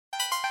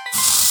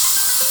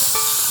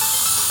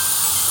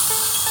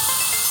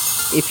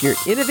If you're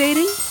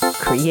innovating,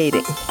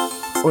 creating,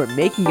 or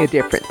making a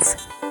difference,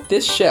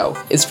 this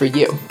show is for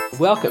you.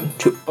 Welcome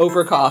to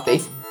Over Coffee.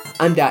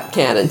 I'm Dot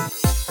Cannon.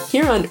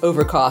 Here on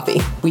Over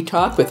Coffee, we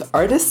talk with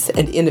artists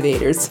and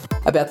innovators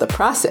about the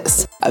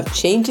process of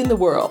changing the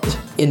world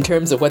in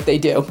terms of what they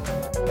do.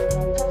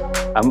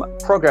 I'm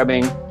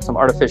programming some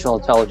artificial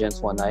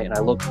intelligence one night, and I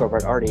looked over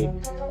at Artie,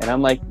 and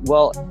I'm like,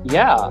 well,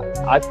 yeah,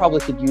 I probably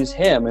could use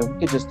him, and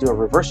we could just do a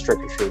reverse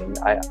trick-or-treating.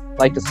 I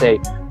like to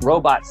say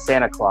robot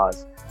Santa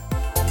Claus.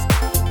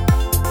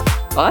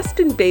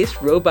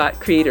 Austin-based robot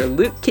creator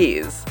Luke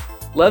Keys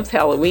loves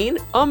Halloween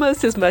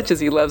almost as much as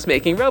he loves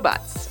making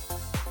robots.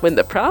 When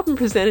the problem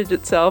presented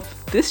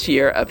itself this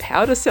year of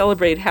how to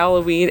celebrate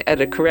Halloween at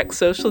a correct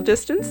social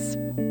distance,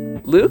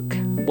 Luke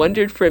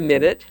wondered for a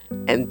minute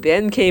and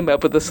then came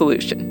up with a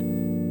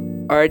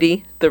solution.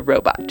 Artie the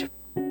robot.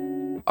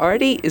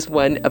 Artie is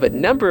one of a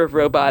number of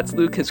robots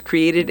Luke has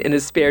created in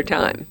his spare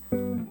time.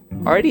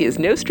 Artie is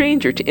no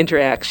stranger to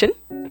interaction.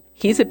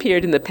 He's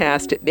appeared in the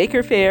past at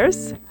maker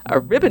fairs, a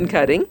ribbon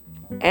cutting,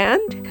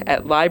 and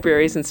at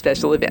libraries and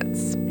special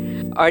events.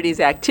 Artie's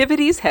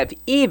activities have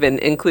even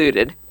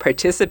included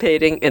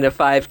participating in a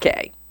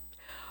 5K,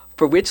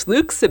 for which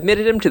Luke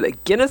submitted him to the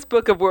Guinness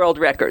Book of World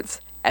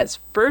Records as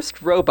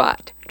first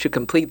robot to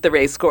complete the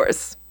race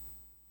course.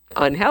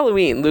 On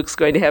Halloween, Luke's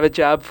going to have a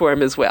job for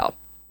him as well,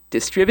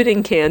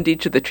 distributing candy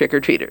to the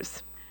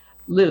trick-or-treaters.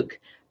 Luke,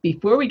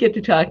 before we get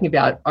to talking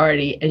about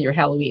Artie and your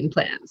Halloween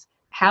plans,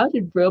 how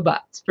did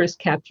robots first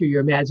capture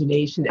your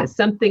imagination as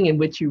something in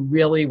which you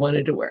really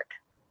wanted to work?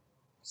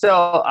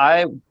 So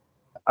I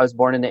was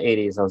born in the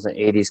 80s. I was an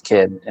 80s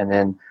kid. And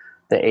then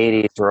the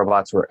 80s,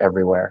 robots were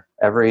everywhere.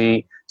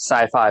 Every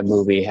sci-fi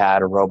movie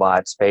had a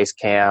robot. Space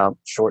Camp,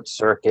 Short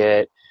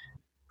Circuit,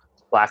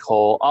 Black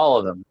Hole, all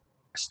of them.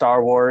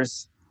 Star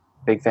Wars,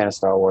 big fan of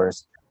Star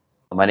Wars.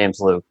 My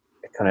name's Luke.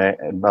 I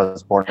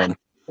was born in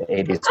the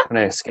 80s.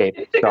 Couldn't escape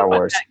Star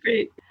Wars.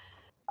 Great.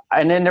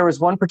 And then there was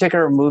one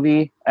particular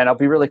movie, and I'll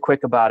be really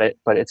quick about it,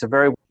 but it's a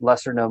very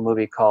lesser-known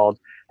movie called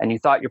And You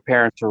Thought Your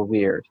Parents Were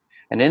Weird.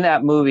 And in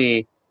that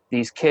movie,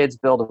 these kids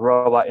build a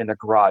robot in their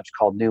garage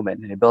called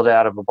Newman, and they build it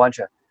out of a bunch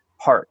of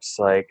parts,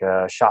 like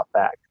shop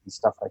vac and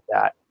stuff like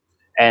that.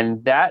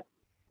 And that,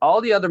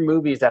 all the other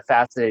movies that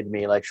fascinated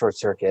me, like Short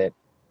Circuit,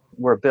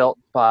 were built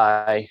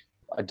by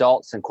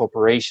adults and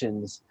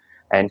corporations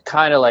and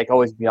kind of like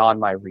always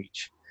beyond my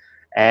reach.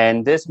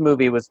 And this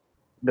movie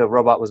the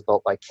robot was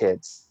built by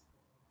kids.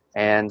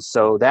 And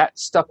so that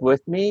stuck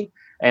with me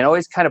and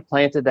always kind of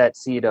planted that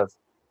seed of,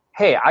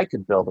 hey, I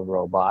could build a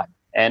robot.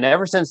 And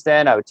ever since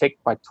then, I would take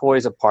my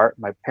toys apart.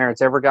 My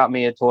parents ever got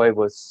me a toy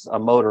with a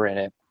motor in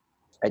it.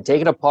 I'd take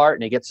it apart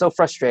and I'd get so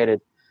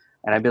frustrated.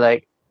 And I'd be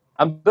like,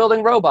 I'm building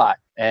a robot.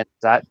 And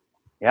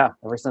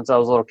ever since I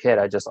was a little kid,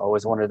 I just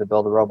always wanted to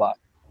build a robot.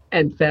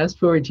 And fast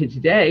forward to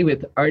today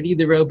with Artie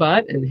the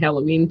robot and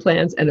Halloween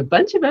plans and a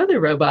bunch of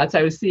other robots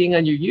I was seeing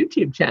on your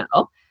YouTube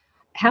channel.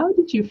 How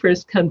did you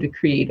first come to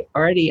create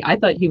Artie? I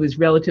thought he was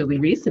relatively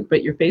recent,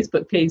 but your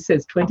Facebook page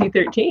says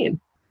 2013.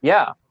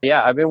 Yeah.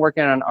 I've been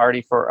working on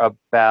Artie for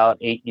about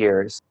 8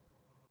 years.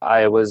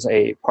 I was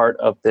a part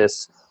of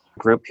this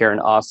group here in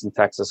Austin,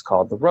 Texas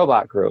called the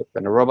Robot Group.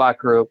 And the Robot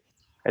Group,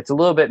 it's a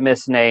little bit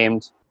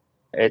misnamed.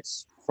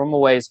 It's from a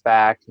ways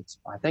back.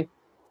 I think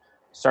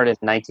started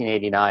in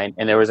 1989.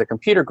 And there was a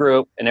computer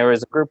group, and there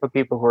was a group of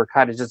people who were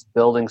kind of just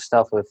building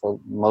stuff with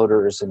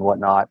motors and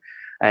whatnot.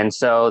 And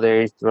so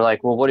they were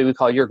like, well, what do we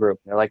call your group?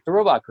 And they're like, the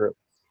Robot Group.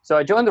 So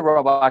I joined the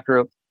Robot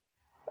Group,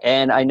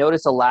 and I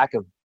noticed a lack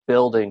of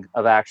building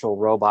of actual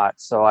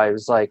robots. So I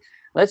was like,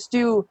 let's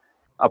do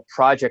a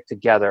project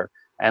together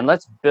and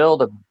let's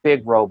build a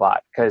big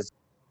robot, because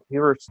we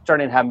were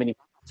starting to have many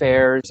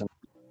fairs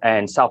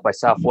and South by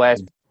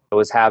Southwest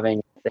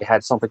they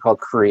had something called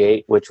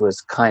Create, which was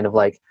kind of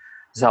like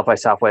South by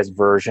Southwest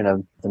version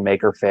of the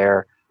Maker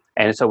Faire.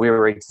 And so we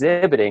were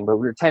exhibiting, but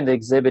we were tend to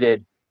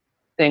exhibited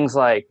things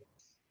like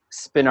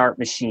spin art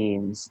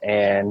machines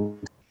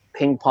and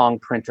ping pong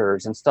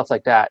printers and stuff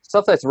like that.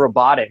 Stuff that's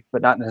robotic,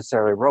 but not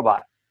necessarily a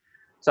robot.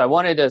 So I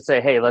wanted to say,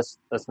 hey, let's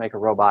make a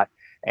robot.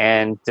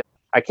 And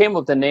I came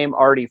up with the name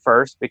Artie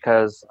first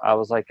because I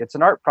was like, it's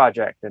an art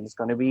project and it's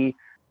going to be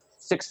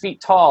 6 feet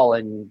tall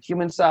and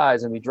human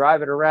size, and we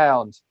drive it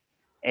around.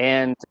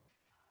 And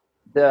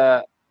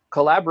the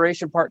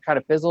collaboration part kind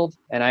of fizzled,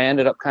 and I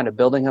ended up kind of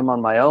building him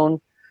on my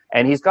own.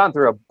 And he's gone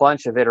through a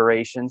bunch of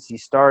iterations. He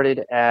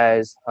started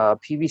as a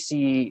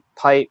PVC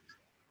pipe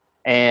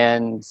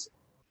and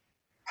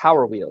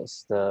Power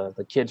Wheels,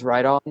 the kids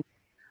ride on.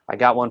 I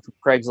got one from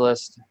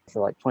Craigslist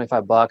for like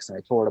 $25, and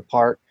I tore it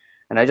apart.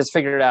 And I just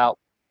figured out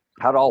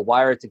how to all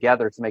wire it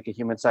together to make a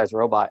human-sized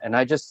robot. And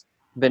I just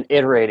been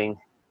iterating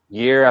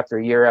year after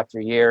year after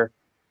year.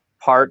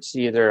 Parts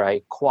either I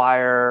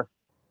acquire,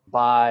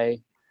 buy,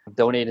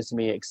 donated to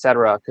me,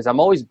 etc. Because I'm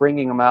always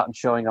bringing them out and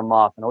showing them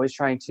off, and always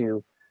trying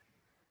to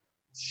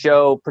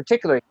show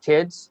particularly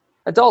kids,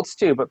 adults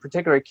too, but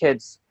particularly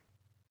kids,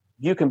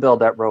 you can build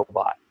that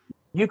robot.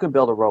 You can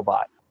build a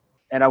robot.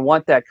 And I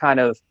want that kind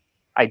of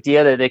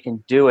idea that they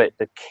can do it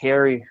to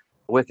carry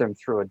with them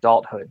through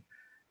adulthood.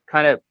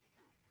 kind of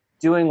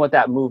doing what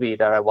that movie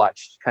that I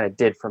watched kind of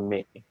did for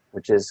me,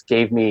 which is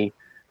gave me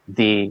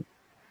the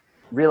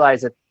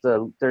realize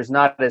that there's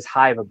not as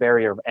high of a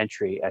barrier of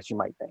entry as you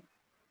might think.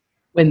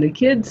 When the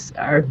kids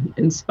are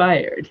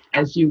inspired,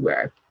 as you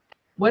were,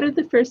 what are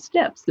the first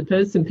steps?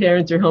 Suppose some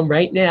parents are home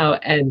right now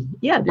and,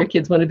 yeah, their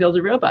kids want to build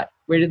a robot.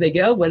 Where do they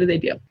go? What do they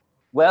do?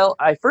 Well,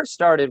 I first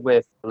started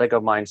with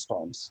Lego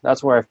Mindstorms.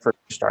 That's where I first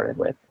started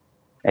with.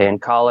 In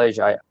college,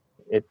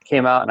 it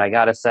came out and I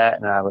got a set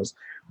and I was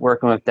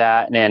working with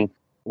that. And then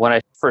when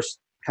I first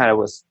kind of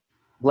was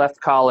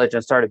left college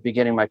and started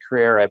beginning my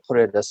career, I put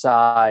it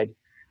aside.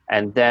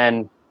 And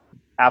then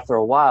after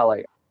a while,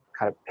 I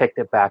kind of picked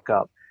it back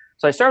up.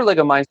 So I started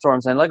Lego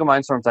Mindstorms, and Lego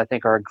Mindstorms I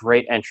think are a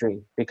great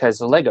entry because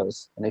they're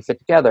Legos and they fit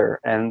together.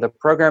 And the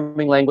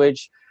programming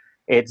language,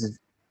 it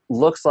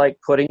looks like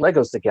putting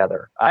Legos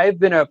together. I've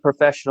been a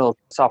professional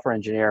software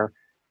engineer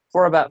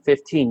for about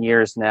 15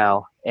 years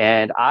now,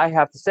 and I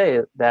have to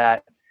say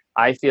that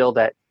I feel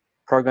that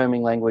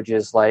programming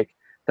languages like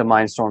the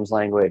Mindstorms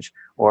language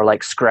or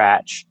like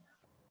Scratch,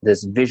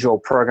 this visual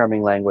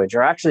programming language,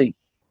 are actually,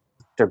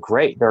 they're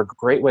great. They're a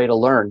great way to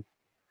learn.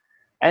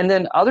 And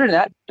then other than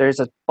that, there's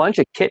a bunch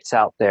of kits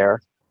out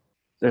there.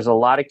 There's a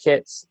lot of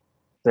kits.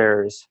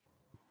 There's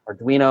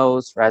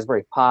Arduinos,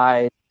 Raspberry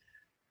Pi.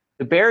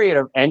 The barrier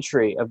of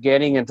entry of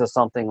getting into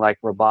something like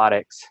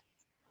robotics,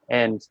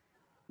 and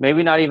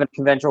maybe not even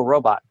conventional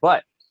robot,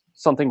 but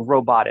something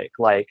robotic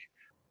like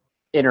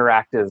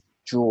interactive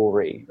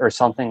jewelry or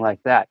something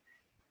like that,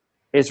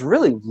 is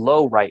really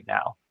low right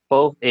now,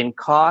 both in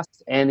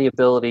cost and the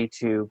ability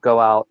to go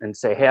out and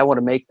say, hey, I want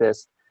to make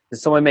this.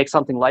 Does someone make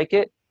something like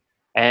it?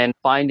 And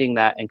finding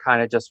that and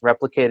kind of just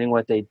replicating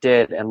what they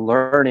did and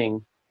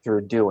learning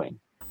through doing.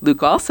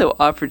 Luke also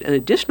offered an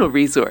additional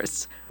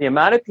resource. The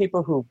amount of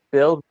people who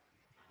build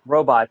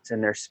robots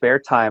in their spare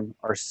time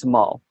are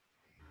small,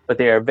 but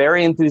they are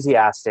very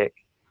enthusiastic.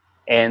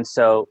 And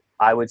so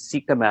I would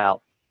seek them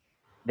out.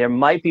 There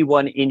might be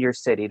one in your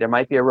city. There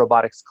might be a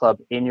robotics club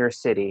in your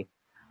city,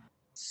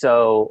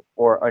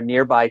 or a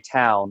nearby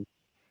town,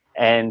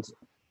 and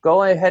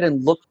go ahead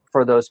and look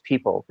for those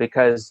people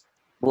because,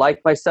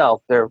 like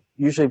myself, they're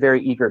usually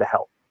very eager to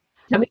help.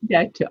 Coming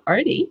back to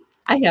Artie,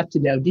 I have to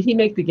know, did he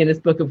make the Guinness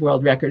Book of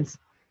World Records?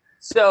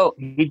 So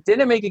he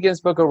didn't make a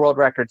Guinness Book of World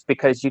Records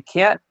because you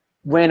can't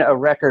win a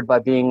record by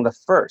being the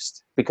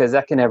first, because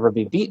that can never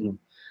be beaten.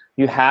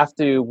 You have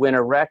to win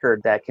a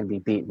record that can be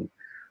beaten.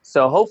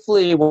 So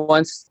hopefully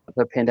once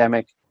the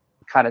pandemic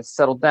kind of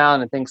settled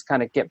down and things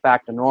kind of get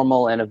back to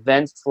normal and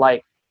events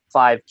like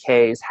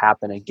 5Ks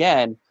happen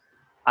again,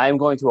 I'm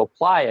going to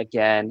apply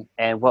again.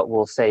 And what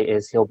we'll say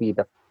is he'll be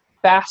the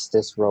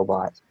fastest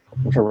robot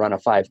to run a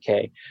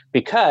 5K,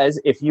 because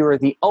if you are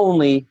the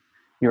only,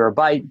 you're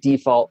by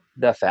default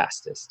the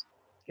fastest.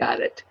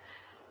 Got it.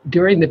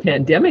 During the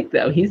pandemic,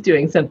 though, he's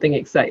doing something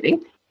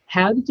exciting.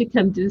 How did you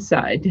come to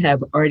decide to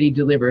have Artie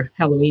deliver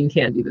Halloween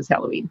candy this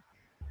Halloween?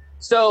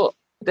 So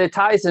it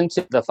ties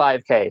into the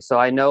 5K. So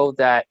I know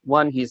that,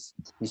 one, he's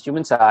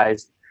human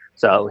sized,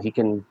 so he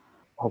can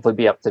hopefully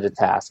be up to the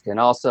task. And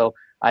also,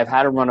 I've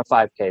had him run a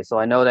 5K, so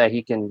I know that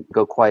he can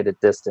go quite a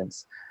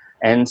distance.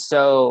 And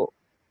so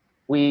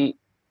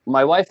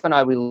my wife and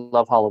I, we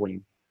love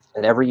Halloween.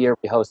 And every year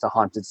we host a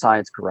haunted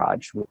science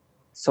garage.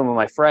 Some of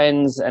my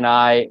friends and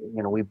I,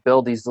 we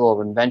build these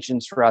little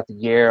inventions throughout the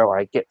year, or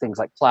I get things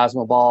like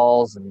plasma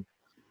balls. And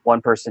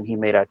one person, he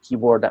made a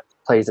keyboard that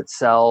plays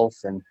itself.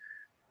 And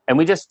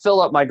we just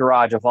fill up my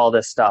garage of all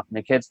this stuff. And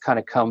the kids kind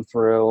of come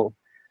through.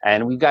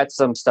 And we've got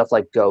some stuff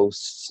like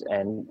ghosts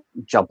and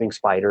jumping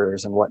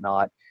spiders and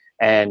whatnot.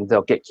 And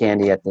they'll get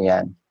candy at the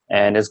end.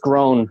 And it's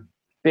grown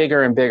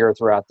bigger and bigger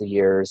throughout the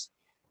years,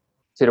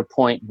 to the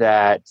point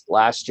that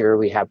last year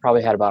we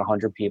probably had about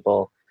 100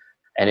 people,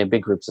 and in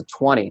big groups of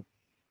 20.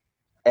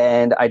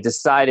 And I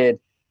decided,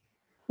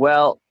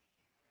 well,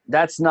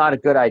 that's not a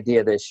good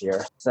idea this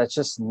year. That's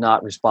just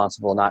not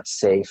responsible, not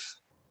safe.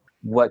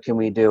 What can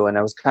we do? And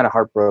I was kind of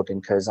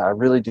heartbroken because I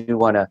really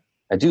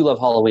I do love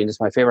Halloween.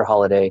 It's my favorite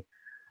holiday.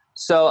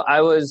 So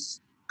I was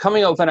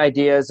coming up with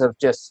ideas of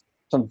just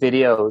some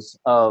videos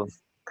of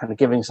kind of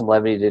giving some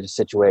levity to the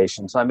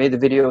situation. So I made the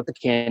video with the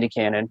candy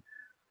cannon,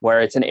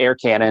 where it's an air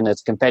cannon.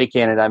 It's a confetti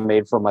cannon I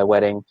made for my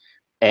wedding,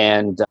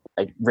 and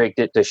I rigged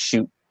it to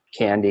shoot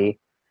candy.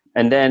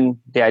 And then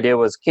the idea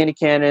was candy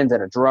cannon,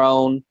 then a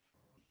drone.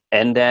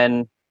 And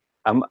then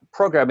I'm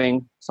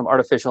programming some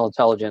artificial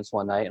intelligence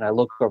one night, and I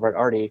look over at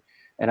Artie,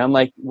 and I'm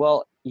like,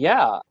 well,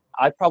 yeah,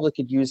 I probably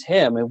could use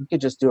him, and we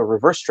could just do a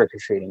reverse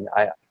trick-or-treating.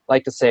 I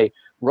like to say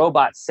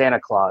robot Santa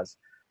Claus.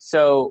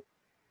 So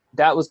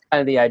that was kind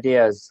of the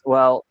idea is,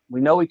 well, we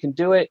know we can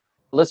do it.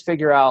 Let's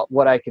figure out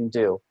what I can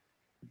do.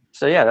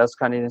 So yeah, that's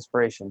kind of the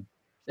inspiration.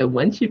 So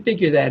once you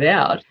figure that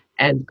out,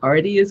 and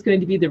Artie is going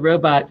to be the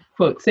robot,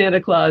 quote,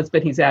 Santa Claus,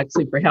 but he's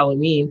actually for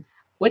Halloween,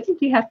 what did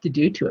you have to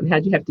do to him? How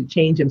did you have to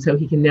change him so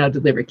he can now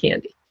deliver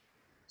candy?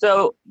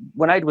 So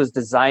when I was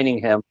designing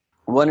him,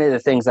 one of the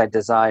things I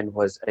designed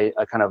was a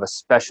kind of a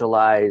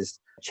specialized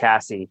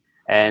chassis.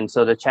 And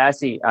so the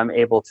chassis, I'm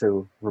able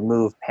to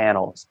remove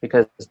panels,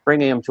 because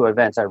bringing him to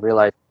events, I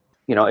realized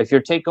if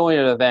you're going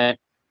to an event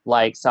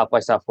like South by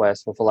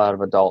Southwest with a lot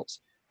of adults,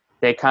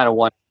 they kind of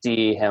want to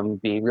see him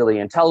be really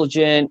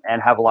intelligent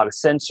and have a lot of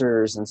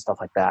sensors and stuff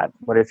like that.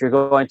 But if you're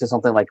going to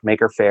something like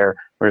Maker Faire,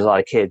 where there's a lot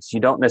of kids, you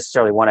don't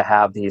necessarily want to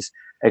have these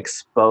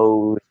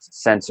exposed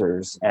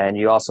sensors. And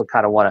you also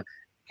kind of want to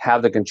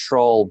have the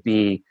control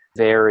be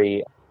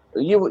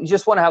you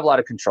just want to have a lot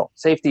of control.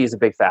 Safety is a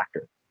big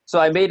factor. So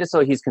I made it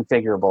so he's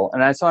configurable.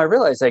 And so I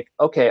realized, like,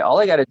 okay, all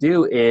I got to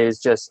do is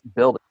just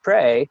build a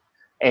tray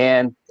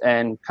and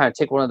kind of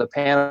take one of the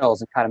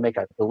panels and kind of make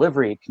a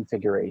delivery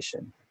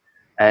configuration.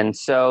 And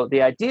so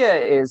the idea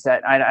is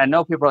that I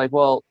know people are like,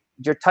 well,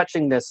 you're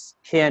touching this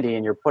candy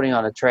and you're putting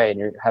on a tray and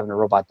you're having a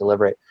robot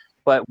deliver it.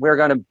 But we're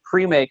going to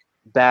pre-make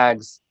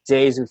bags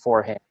days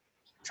beforehand.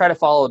 Try to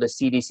follow the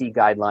CDC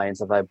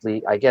guidelines of, I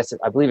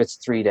believe it's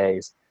 3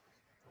 days.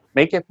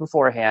 Make it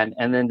beforehand.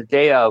 And then the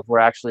day of, we're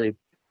actually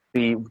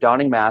be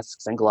donning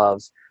masks and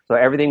gloves. So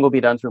everything will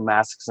be done through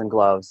masks and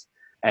gloves.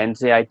 And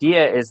the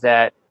idea is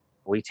that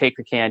we take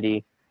the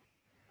candy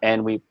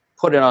and we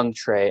put it on the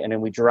tray, and then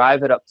we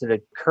drive it up to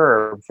the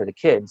curb for the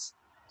kids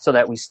so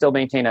that we still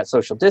maintain that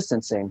social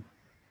distancing.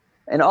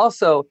 And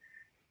also,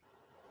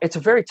 it's a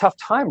very tough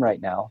time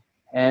right now,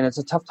 and it's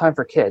a tough time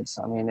for kids.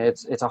 I mean,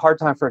 it's a hard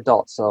time for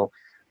adults. So,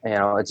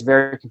 it's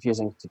very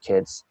confusing to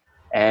kids.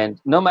 And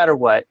no matter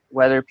what,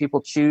 whether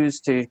people choose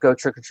to go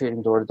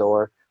trick-or-treating door to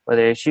door,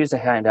 whether they choose to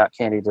hand out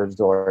candy door to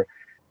door,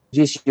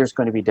 this year is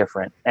going to be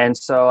different. And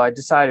so I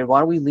decided, why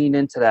don't we lean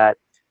into that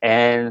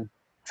and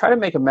try to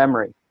make a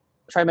memory.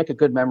 Try to make a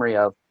good memory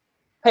of,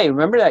 hey,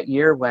 remember that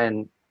year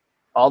when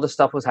all this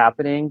stuff was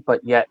happening,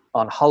 but yet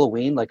on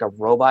Halloween, like a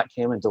robot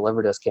came and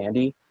delivered us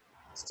candy?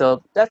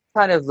 So that's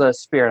kind of the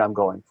spirit I'm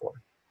going for.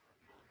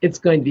 It's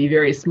going to be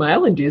very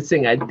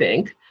smile-inducing, I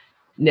think.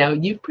 Now,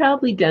 you've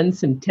probably done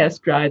some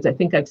test drives. I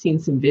think I've seen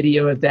some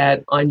video of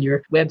that on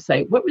your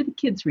website. What were the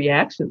kids'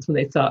 reactions when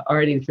they saw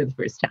Artie for the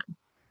first time?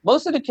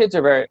 Most of the kids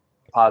are very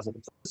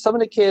positive. Some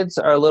of the kids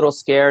are a little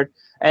scared.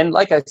 And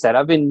like I said,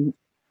 I've been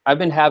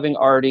having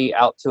Artie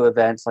out to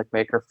events like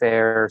Maker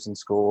Fairs and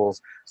schools.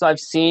 So I've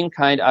seen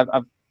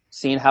I've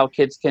seen how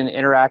kids can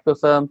interact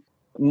with them.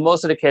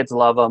 Most of the kids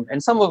love them,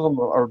 and some of them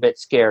are a bit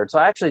scared. So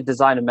I actually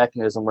designed a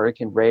mechanism where it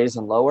can raise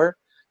and lower,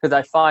 because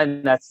I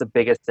find that's the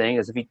biggest thing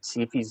is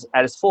if he's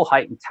at his full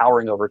height and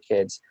towering over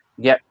kids,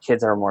 you get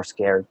kids that are more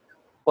scared.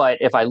 But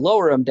if I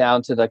lower him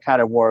down to the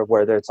kind of more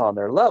where it's on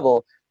their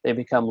level, they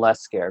become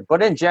less scared.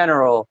 But in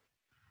general,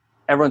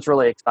 everyone's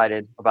really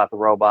excited about the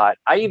robot.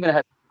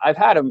 I've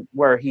had him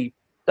where he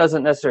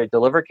doesn't necessarily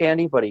deliver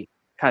candy, but he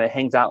kind of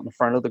hangs out in the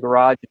front of the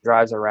garage and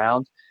drives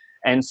around.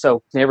 And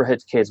so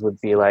neighborhood kids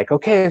would be like,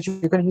 okay,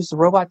 you're going to use the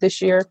robot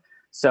this year.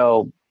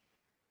 So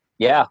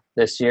yeah,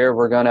 this year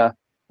we're going to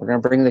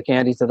bring the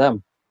candy to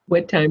them.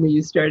 What time are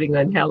you starting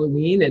on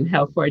Halloween, and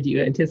how far do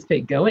you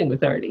anticipate going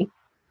with Artie?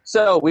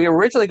 So we were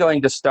originally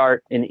going to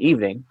start in the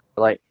evening,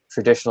 like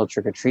traditional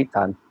trick-or-treat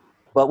time.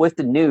 But with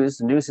the news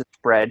has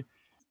spread.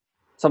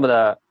 We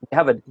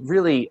have a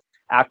really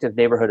active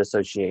neighborhood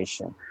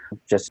association,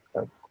 just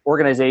an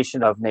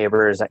organization of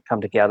neighbors that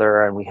come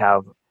together, and we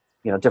have,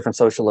 different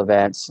social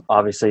events.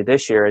 Obviously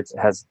this year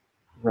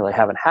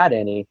haven't had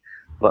any,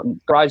 but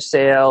garage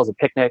sales and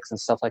picnics and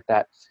stuff like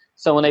that.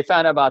 So when they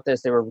found out about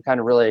this, they were kind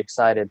of really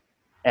excited,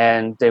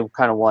 and they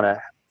kind of want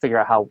to figure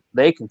out how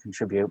they can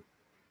contribute.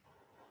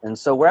 And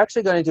so we're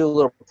actually going to do a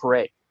little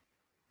parade.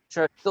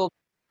 Still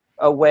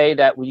a way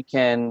that we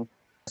can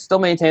still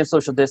maintain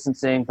social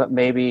distancing, but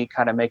maybe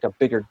kind of make a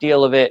bigger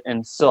deal of it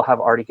and still have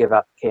Artie give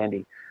out the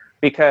candy.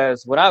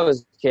 Because when I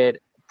was a kid,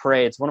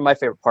 parades, one of my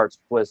favorite parts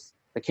was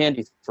the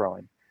candy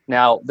throwing.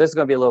 Now, this is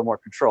going to be a little more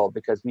controlled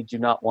because we do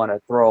not want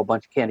to throw a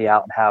bunch of candy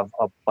out and have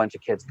a bunch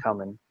of kids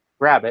come and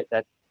grab it.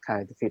 That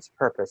kind of defeats the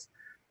purpose.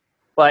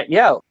 But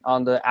yeah,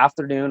 on the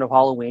afternoon of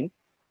Halloween,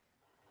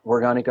 we're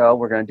going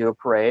to do a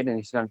parade, and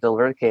he's going to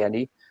deliver the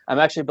candy. I'm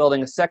actually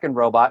building a second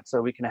robot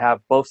so we can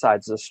have both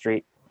sides of the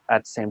street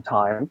at the same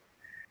time.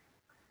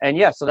 And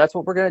yeah, so that's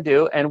what we're going to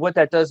do. And what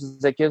that does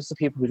is it gives the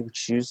people who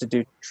choose to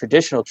do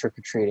traditional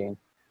trick-or-treating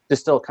to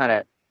still kind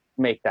of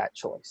make that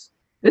choice.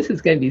 This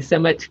is going to be so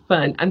much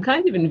fun. I'm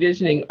kind of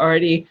envisioning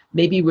Artie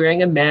maybe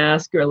wearing a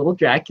mask or a little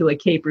Dracula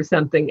cape or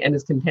something, and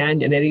his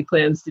companion. Any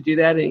plans to do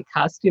that? Any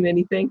costume,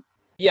 anything?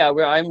 Yeah,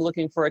 I'm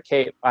looking for a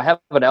cape. I have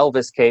an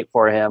Elvis cape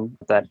for him.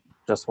 That's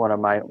just one of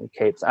my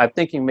capes. I'm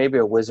thinking maybe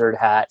a wizard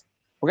hat.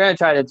 We're going to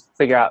try to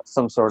figure out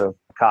some sort of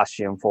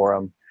costume for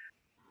him.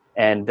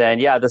 And then,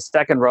 the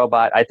second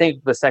robot,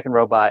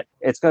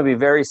 it's going to be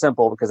very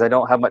simple because I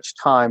don't have much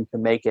time to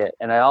make it.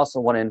 And I also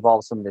want to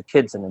involve some of the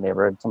kids in the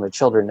neighborhood, some of the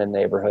children in the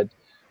neighborhood,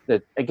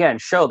 that, again,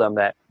 show them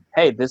that,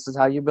 hey, this is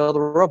how you build a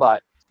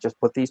robot. Just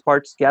put these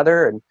parts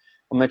together, and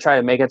I'm going to try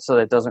to make it so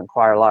that it doesn't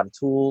require a lot of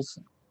tools.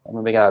 I'm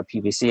going to make it out of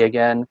PVC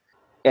again.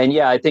 And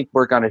I think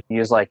we're going to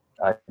use like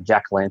a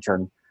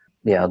jack-o'-lantern,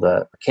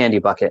 the candy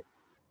bucket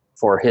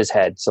for his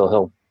head. So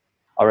he'll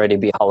already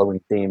be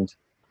Halloween themed.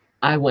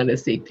 I want to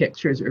see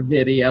pictures or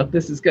video.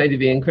 This is going to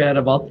be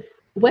incredible.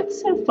 What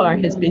so far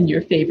has been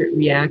your favorite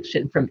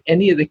reaction from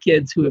any of the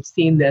kids who have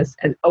seen this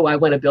and, I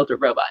want to build a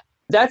robot?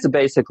 That's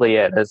basically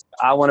it. Is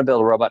I want to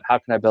build a robot. How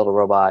can I build a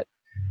robot?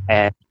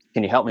 And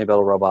can you help me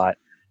build a robot?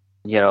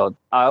 I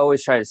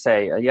always try to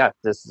say, yeah,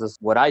 this is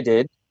what I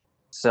did.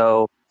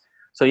 So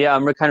yeah,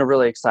 I'm kind of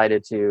really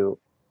excited to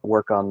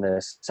work on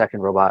this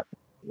second robot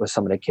with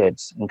some of the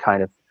kids and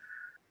kind of,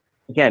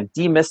 again,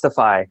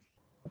 demystify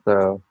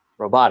the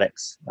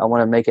robotics. I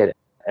want to make it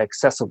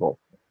accessible,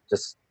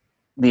 just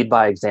lead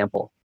by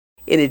example.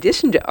 In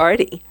addition to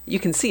Artie, you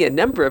can see a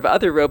number of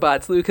other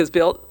robots Luke has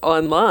built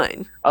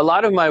online. A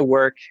lot of my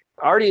work,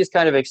 Artie is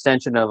kind of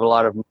extension of a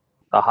lot of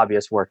the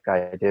hobbyist work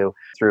I do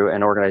through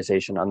an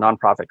organization, a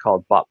nonprofit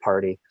called Bot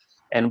Party.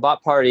 And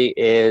Bot Party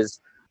is,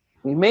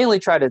 we mainly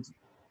try to,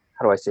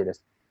 how do I say this?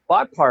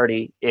 Bot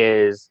Party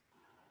is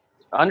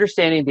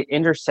understanding the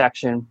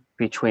intersection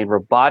between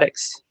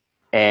robotics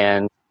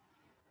and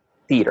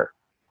theater,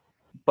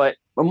 but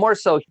more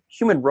so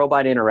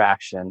human-robot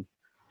interaction.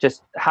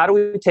 Just how do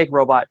we take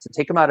robots and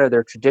take them out of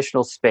their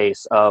traditional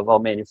space of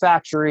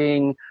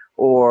manufacturing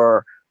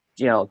or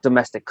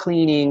domestic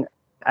cleaning,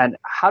 and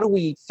how do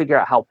we figure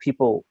out how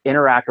people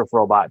interact with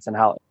robots and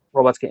how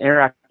robots can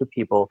interact with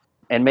people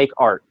and make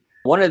art?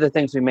 One of the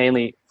things we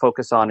mainly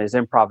focus on is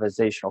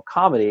improvisational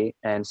comedy,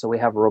 and so we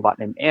have a robot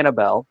named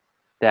Annabelle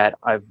that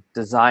I've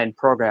designed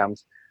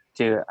programs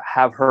to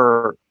have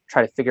her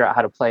try to figure out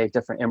how to play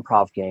different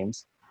improv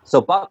games.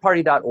 So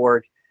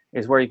botparty.org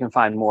is where you can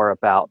find more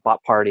about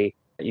Bot Party.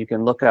 You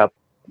can look up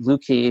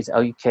Luke Keys,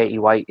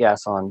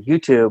 Lukeys, on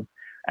YouTube,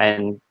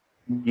 and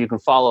you can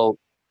follow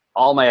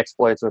all my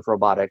exploits with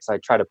robotics. I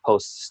try to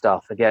post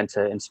stuff, again,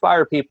 to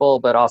inspire people,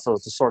 but also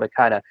to sort of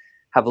kind of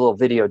have a little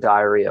video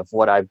diary of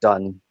what I've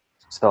done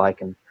so I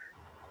can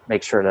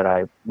make sure that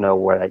I know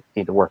where I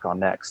need to work on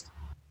next.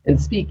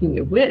 And speaking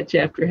of which,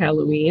 after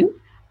Halloween,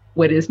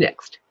 what is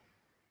next?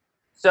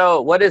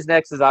 So what is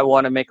next is I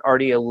want to make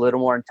Artie a little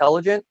more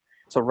intelligent.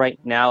 So right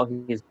now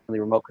he's really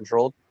remote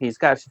controlled. He's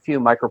got a few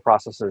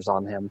microprocessors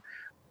on him,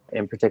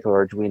 in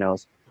particular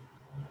Arduinos.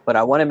 But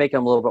I want to make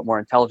him a little bit more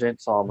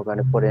intelligent, so I'm going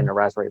to put in a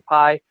Raspberry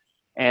Pi,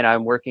 and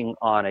I'm working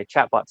on a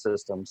chatbot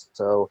system.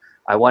 So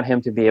I want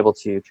him to be able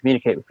to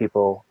communicate with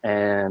people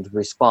and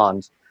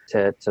respond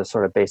to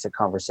sort of basic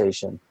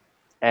conversation.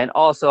 And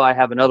also I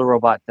have another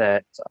robot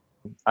that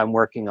I'm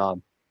working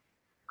on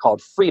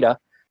called Frida,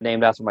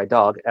 named after my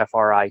dog,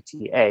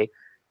 Frita.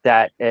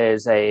 That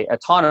is a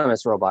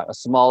autonomous robot, a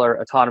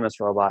smaller autonomous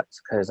robot,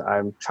 because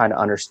I'm trying to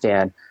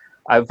understand.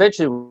 I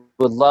eventually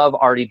would love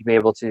Artie to be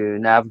able to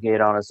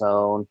navigate on his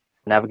own,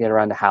 navigate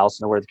around the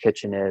house, know where the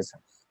kitchen is.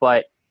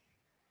 But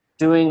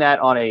doing that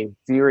on a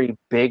very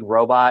big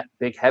robot,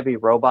 big, heavy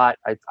robot,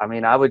 I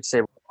mean, I would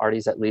say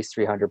Artie's at least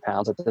 300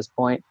 pounds at this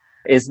point,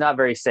 is not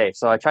very safe.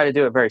 So I try to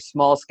do it very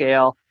small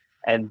scale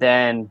and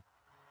then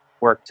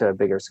work to a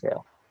bigger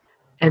scale.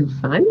 And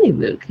finally,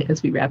 Luke,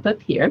 as we wrap up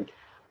here,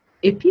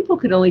 if people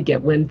could only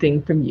get one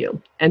thing from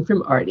you and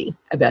from Artie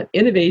about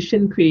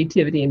innovation,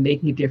 creativity, and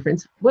making a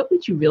difference, what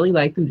would you really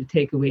like them to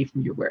take away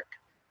from your work?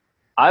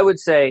 I would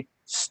say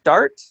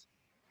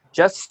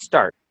just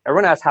start.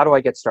 Everyone asks, how do I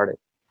get started?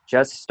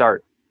 Just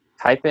start.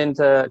 Go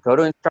to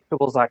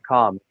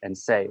Instructables.com and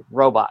say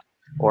robot,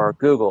 or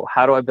Google,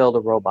 how do I build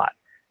a robot?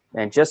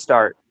 And just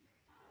start,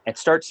 and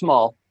start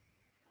small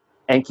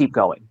and keep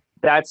going.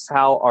 That's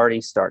how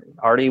Artie started.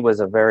 Artie was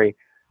a very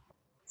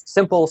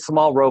simple,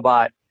 small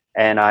robot,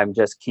 and I'm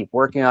just keep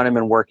working on him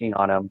and working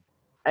on him.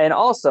 And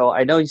also,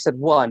 I know you said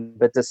one,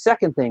 but the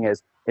second thing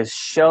is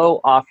show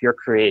off your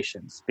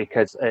creations,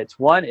 because it's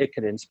one, it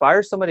could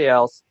inspire somebody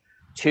else.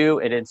 Two,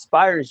 it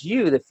inspires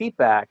you, the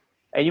feedback,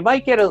 and you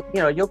might get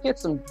you'll get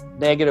some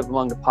negative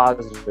among the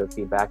positive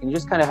feedback, and you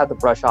just kind of have to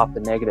brush off the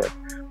negative.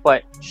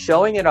 But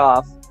showing it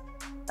off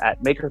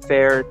at Maker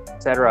Faire,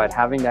 etc., and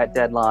having that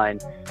deadline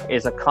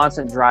is a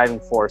constant driving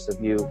force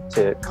of you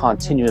to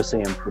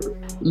continuously improve.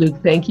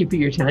 Luke, thank you for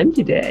your time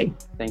today.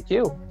 Thank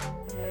you.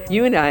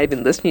 You and I have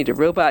been listening to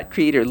robot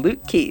creator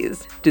Luke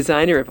Keys,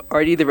 designer of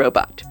Artie the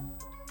Robot.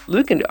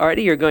 Luke and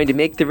Artie are going to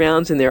make the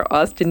rounds in their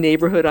Austin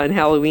neighborhood on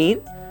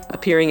Halloween,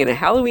 appearing in a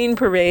Halloween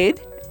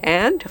parade,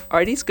 and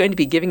Artie's going to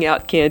be giving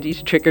out candy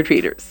to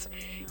trick-or-treaters.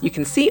 You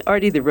can see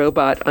Artie the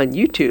Robot on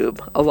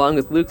YouTube, along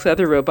with Luke's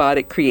other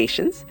robotic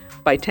creations,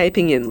 by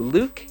typing in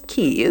Luke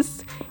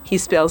Keys. He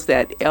spells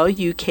that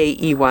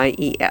Lukeys.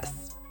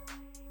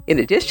 In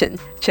addition,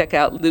 check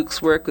out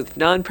Luke's work with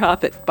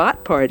nonprofit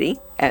Bot Party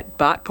at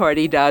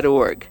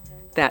botparty.org.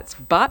 That's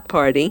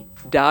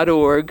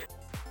botparty.org.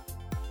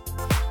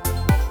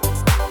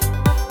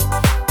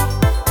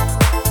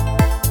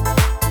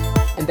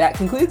 And that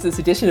concludes this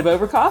edition of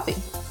Over Coffee.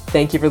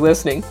 Thank you for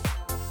listening.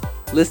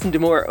 Listen to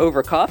more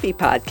Over Coffee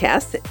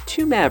podcasts at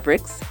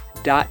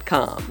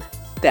twomavericks.com.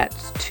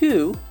 That's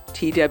two,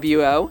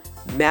 TWO,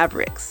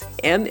 Mavericks,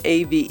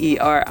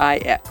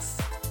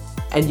 Maverix.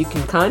 And you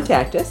can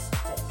contact us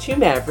at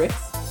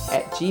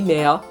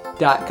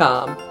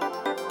twomavericks@gmail.com.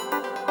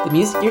 The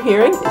music you're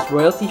hearing is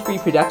royalty-free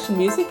production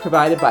music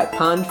provided by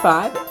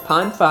Pond5 at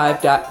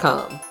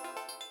pond5.com.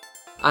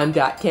 I'm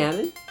Dot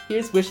Cannon.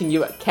 Here's wishing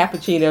you a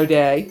cappuccino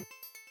day.